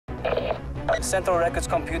Central Records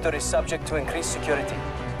computer is subject to increased security.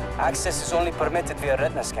 Access is only permitted via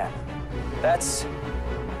retina scan. That's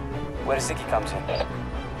where Ziggy comes in.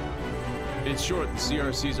 In short, the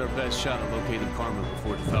CRC's our best shot at locating Karma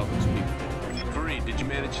before DeFalco's people. Fareed, did you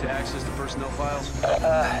manage to access the personnel files?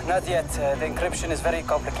 Not yet. The encryption is very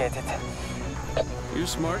complicated. You're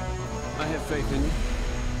smart. I have faith in you.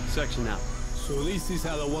 Section out. So this is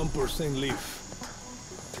how the 1% live.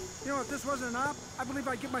 You know, if this wasn't an op, I believe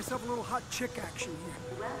I'd give myself a little hot chick action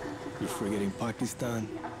here. You're forgetting Pakistan?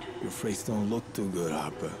 Your face don't look too good,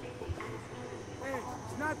 Harper. Hey,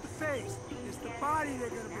 it's not the face. It's the body they're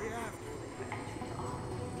gonna be after.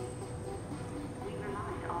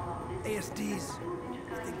 ASDs.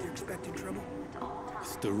 You think they're expecting trouble?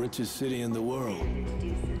 It's the richest city in the world.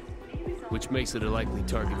 Which makes it a likely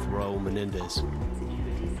target for Raul Menendez.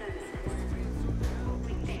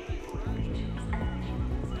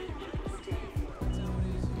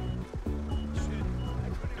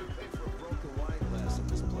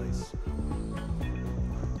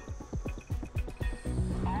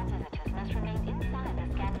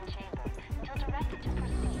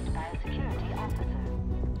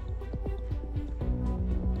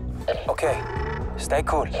 Okay, stay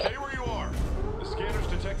cool. Stay where you are. The scanners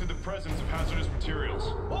detected the presence of hazardous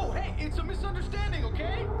materials. Oh, hey, it's a misunderstanding,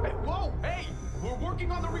 okay? Hey, whoa, hey, we're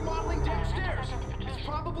working on the remodeling downstairs. It's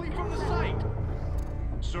probably from the site.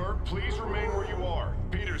 Sir, please remain where you are.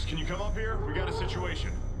 Peters, can you come up here? We got a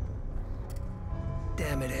situation.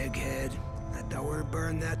 Damn it, egghead. That door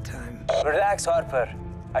burned that time. Relax, Harper.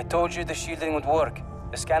 I told you the shielding would work.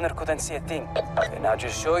 The scanner couldn't see a thing. Okay, now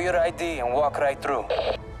just show your ID and walk right through.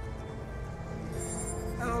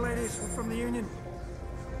 Hello, ladies. We're from the Union.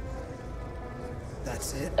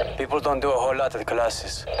 That's it? People don't do a whole lot at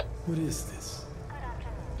classes. What is this?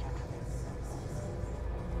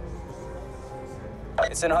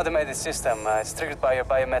 It's an automated system. It's triggered by your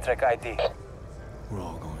biometric ID. We're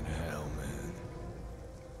all going to hell, man.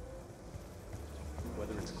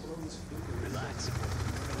 Whether it's clothes, relax.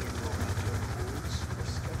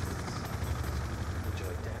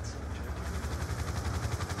 Enjoy dancing.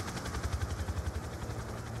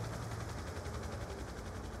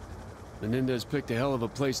 Menendez picked a hell of a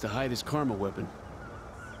place to hide his Karma weapon.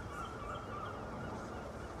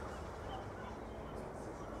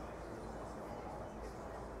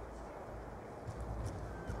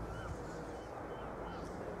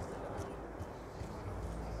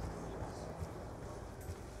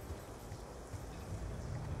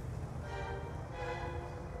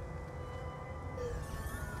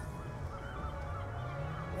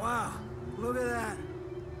 Wow, look at that.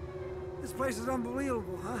 This place is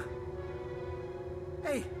unbelievable, huh?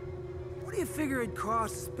 Hey, what do you figure it'd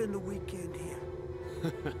cost to spend a weekend here?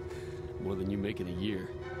 More than you make in a year.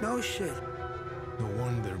 No shit. No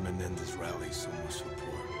wonder Menendez rallies so much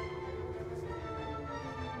support.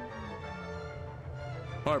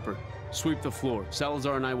 Harper, sweep the floor.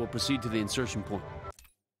 Salazar and I will proceed to the insertion point.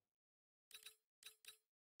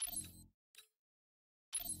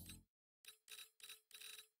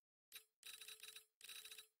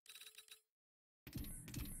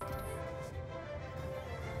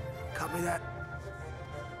 Copy that.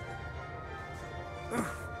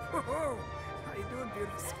 Whoa, how you doing,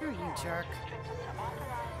 beautiful? Screw you, jerk.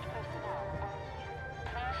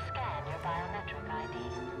 Please scan your biometric ID.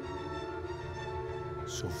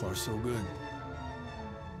 So far, so good.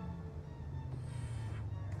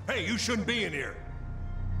 Hey, you shouldn't be in here.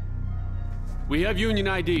 We have Union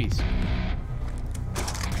IDs.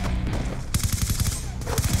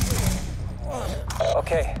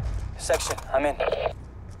 Okay, section, I'm in.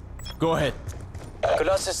 Go ahead.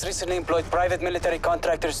 Colossus recently employed private military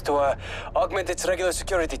contractors to augment its regular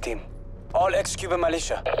security team. All ex-Cuban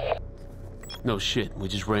militia. No shit, we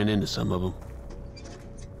just ran into some of them.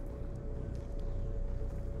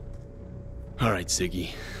 All right,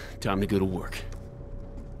 Ziggy. Time to go to work.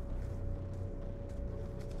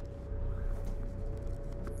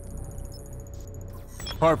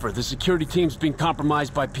 Harper, the security team's been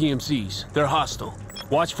compromised by PMCs. They're hostile.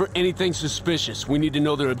 Watch for anything suspicious. We need to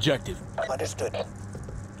know their objective. Understood.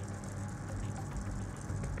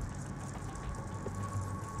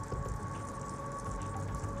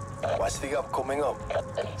 Watch the up coming up.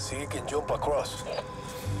 See you can jump across.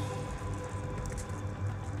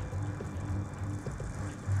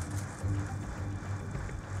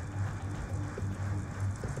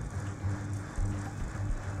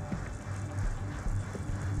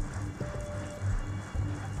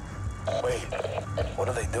 Wait, what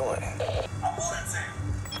are they doing?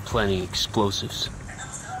 Planning explosives.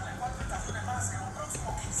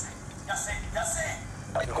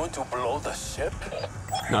 You're going to blow the ship?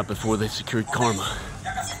 Not before they secured Karma.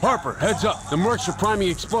 Harper, heads up. The mercs are priming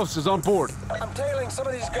explosives on board. I'm tailing some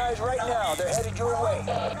of these guys right now. They're headed your way.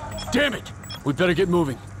 Damn it! We better get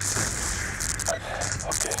moving.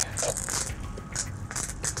 Okay.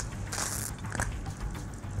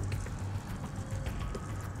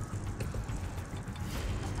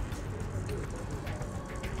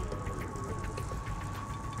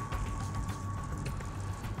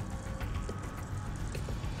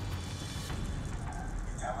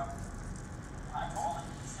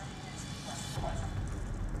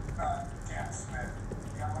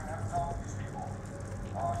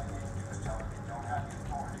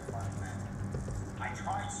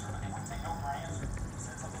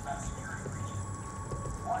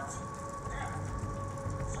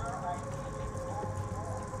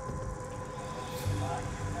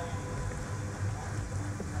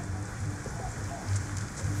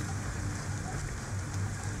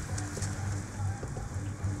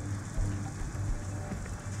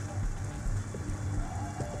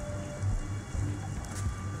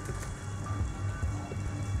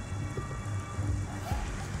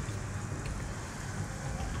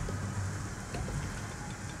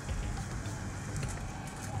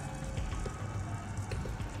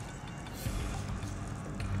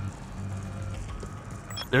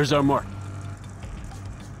 There's our mark.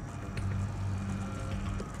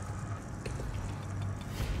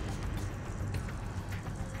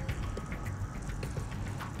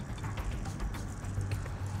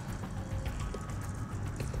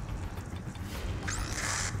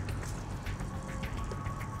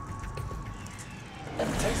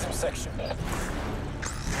 Take some section.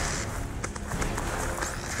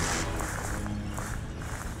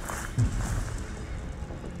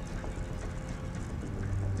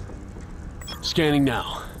 Scanning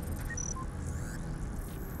now.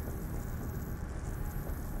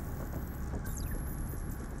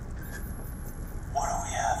 What do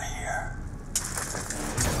we have here?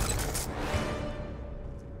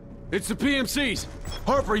 It's the PMCs.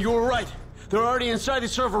 Harper, you were right. They're already inside the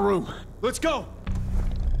server room. Let's go.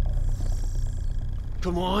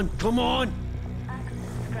 Come on, come on.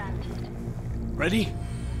 Access granted. Ready?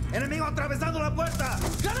 Enemigo atravesando la puerta.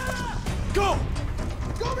 ¡Granada! Go!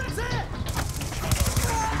 ¡Go, Brexit!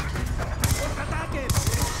 ¡Contraataque!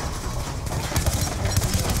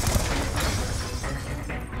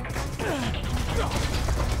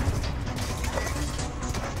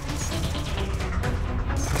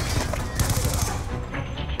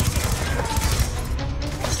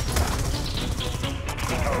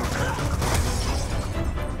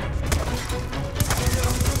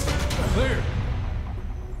 Clear.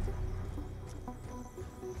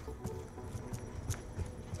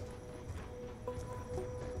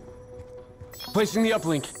 Placing the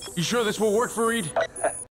uplink. You sure this will work, Fareed?